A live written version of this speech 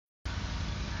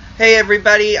Hey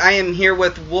everybody, I am here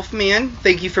with Wolfman.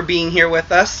 Thank you for being here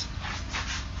with us.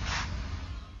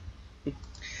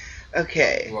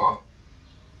 Okay. Well,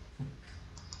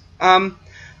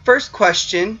 First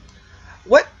question,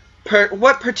 what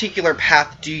particular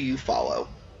path do you follow?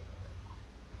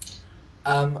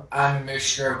 I'm a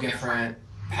mixture of different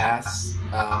paths.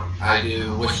 I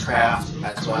do witchcraft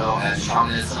as well as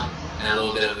shamanism and a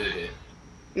little bit of voodoo.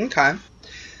 Okay.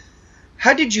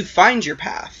 How did you find your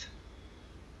path?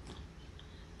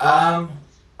 I've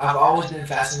always been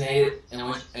fascinated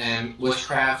in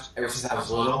witchcraft ever since I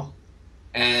was little,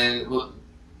 and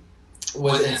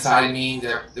was inside me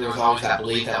there was always that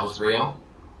belief that it was real.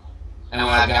 And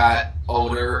when I got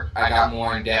older, I got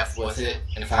more in depth with it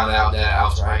and found out that I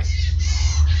was right.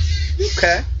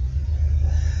 Okay.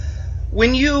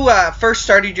 When you first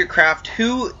started your craft,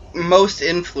 who most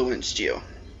influenced you?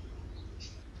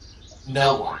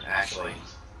 No one, actually.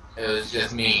 It was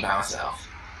just me by myself.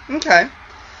 Okay.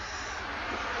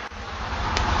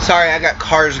 Sorry, I got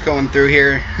cars going through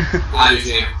here. I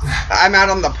do too. I'm out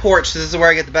on the porch. This is where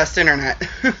I get the best internet.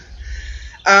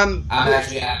 I'm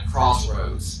actually at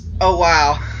Crossroads. Oh,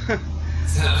 wow.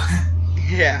 So,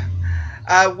 Yeah.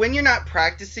 When you're not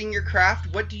practicing your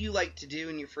craft, what do you like to do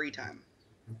in your free time?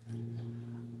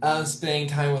 spending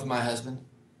time with my husband.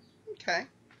 Okay.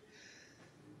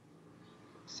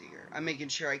 Let's see here. I'm making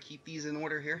sure I keep these in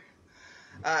order here.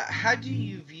 How do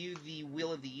you view the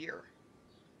Wheel of the Year?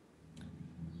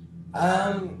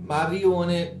 My view on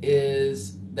it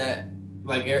is that,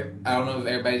 like, I don't know if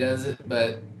everybody does it,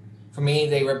 but for me,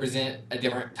 they represent a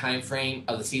different time frame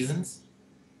of the seasons.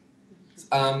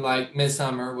 Like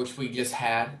Midsummer, which we just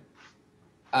had,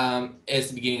 is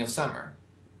the beginning of summer,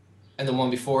 and the one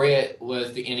before it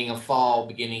was the ending of fall,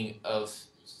 beginning of,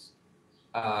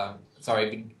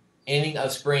 ending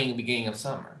of spring, beginning of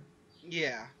summer.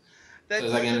 Yeah. So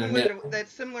it's like in the middle.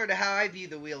 That's similar to how I view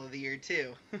the Wheel of the Year,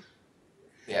 too.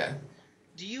 Yeah.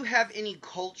 Do you have any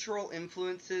cultural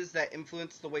influences that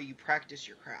influence the way you practice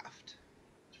your craft?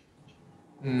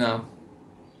 No.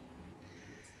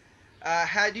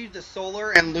 How do the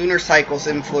solar and lunar cycles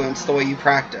influence the way you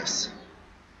practice?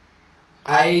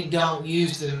 I don't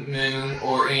use the moon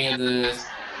or any of the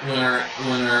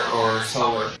lunar or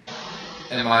solar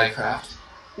in my craft.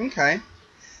 Okay.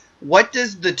 What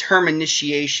does the term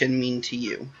initiation mean to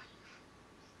you?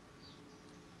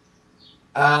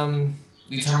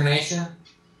 Determination,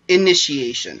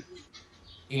 Initiation.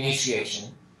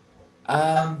 initiation.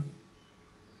 I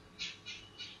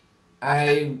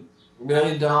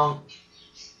really don't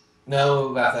know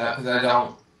about that because I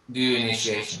don't do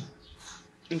initiation.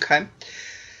 Okay.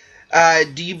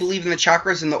 Do you believe in the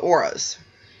chakras and the auras?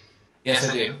 Yes,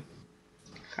 I do.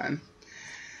 Okay.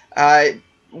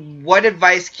 What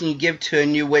advice can you give to a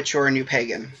new witch or a new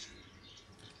pagan?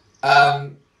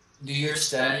 Do your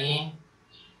studying.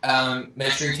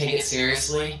 Make sure you take it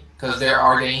seriously because there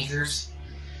are dangers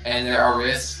and there are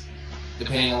risks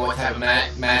depending on what type of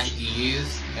magic you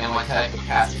use and what type of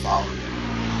path you follow.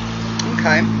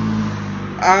 Okay.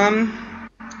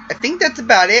 I think that's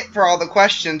about it for all the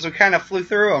questions. We kind of flew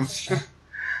through them.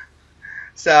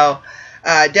 So,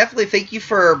 definitely thank you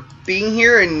for being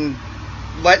here and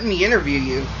letting me interview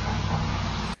you.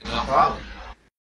 No problem.